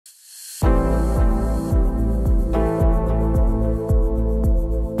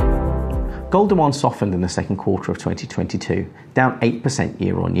Gold demand softened in the second quarter of 2022, down 8%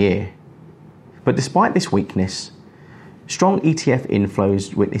 year on year. But despite this weakness, strong ETF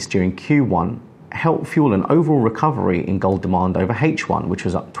inflows witnessed during Q1 helped fuel an overall recovery in gold demand over H1, which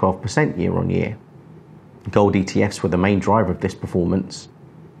was up 12% year on year. Gold ETFs were the main driver of this performance.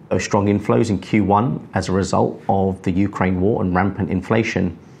 Those strong inflows in Q1 as a result of the Ukraine war and rampant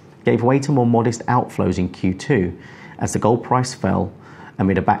inflation gave way to more modest outflows in Q2 as the gold price fell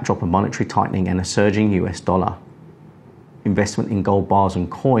amid a backdrop of monetary tightening and a surging US dollar. Investment in gold bars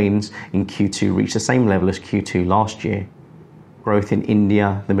and coins in Q2 reached the same level as Q2 last year. Growth in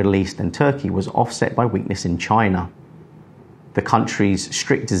India, the Middle East and Turkey was offset by weakness in China. The country's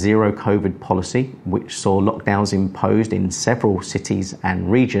strict zero COVID policy, which saw lockdowns imposed in several cities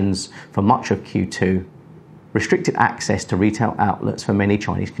and regions for much of Q2, restricted access to retail outlets for many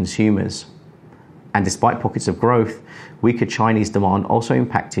Chinese consumers. And despite pockets of growth, weaker Chinese demand also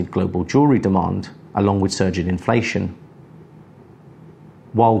impacted global jewelry demand, along with surging inflation.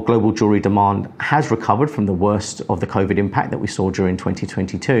 While global jewelry demand has recovered from the worst of the COVID impact that we saw during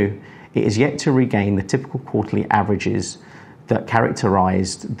 2022, it is yet to regain the typical quarterly averages that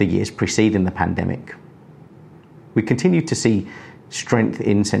characterized the years preceding the pandemic. We continue to see strength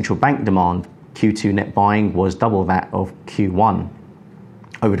in central bank demand. Q2 net buying was double that of Q1.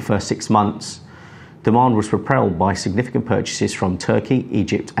 Over the first 6 months, demand was propelled by significant purchases from Turkey,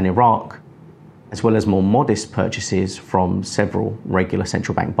 Egypt and Iraq, as well as more modest purchases from several regular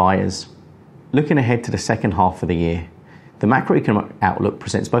central bank buyers. Looking ahead to the second half of the year, the macroeconomic outlook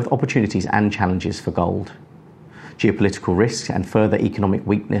presents both opportunities and challenges for gold. Geopolitical risks and further economic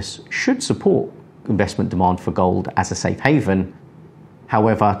weakness should support investment demand for gold as a safe haven.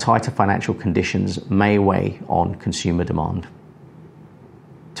 However, tighter financial conditions may weigh on consumer demand.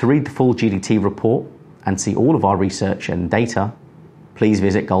 To read the full GDT report and see all of our research and data, please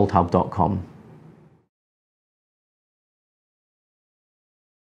visit goldhub.com.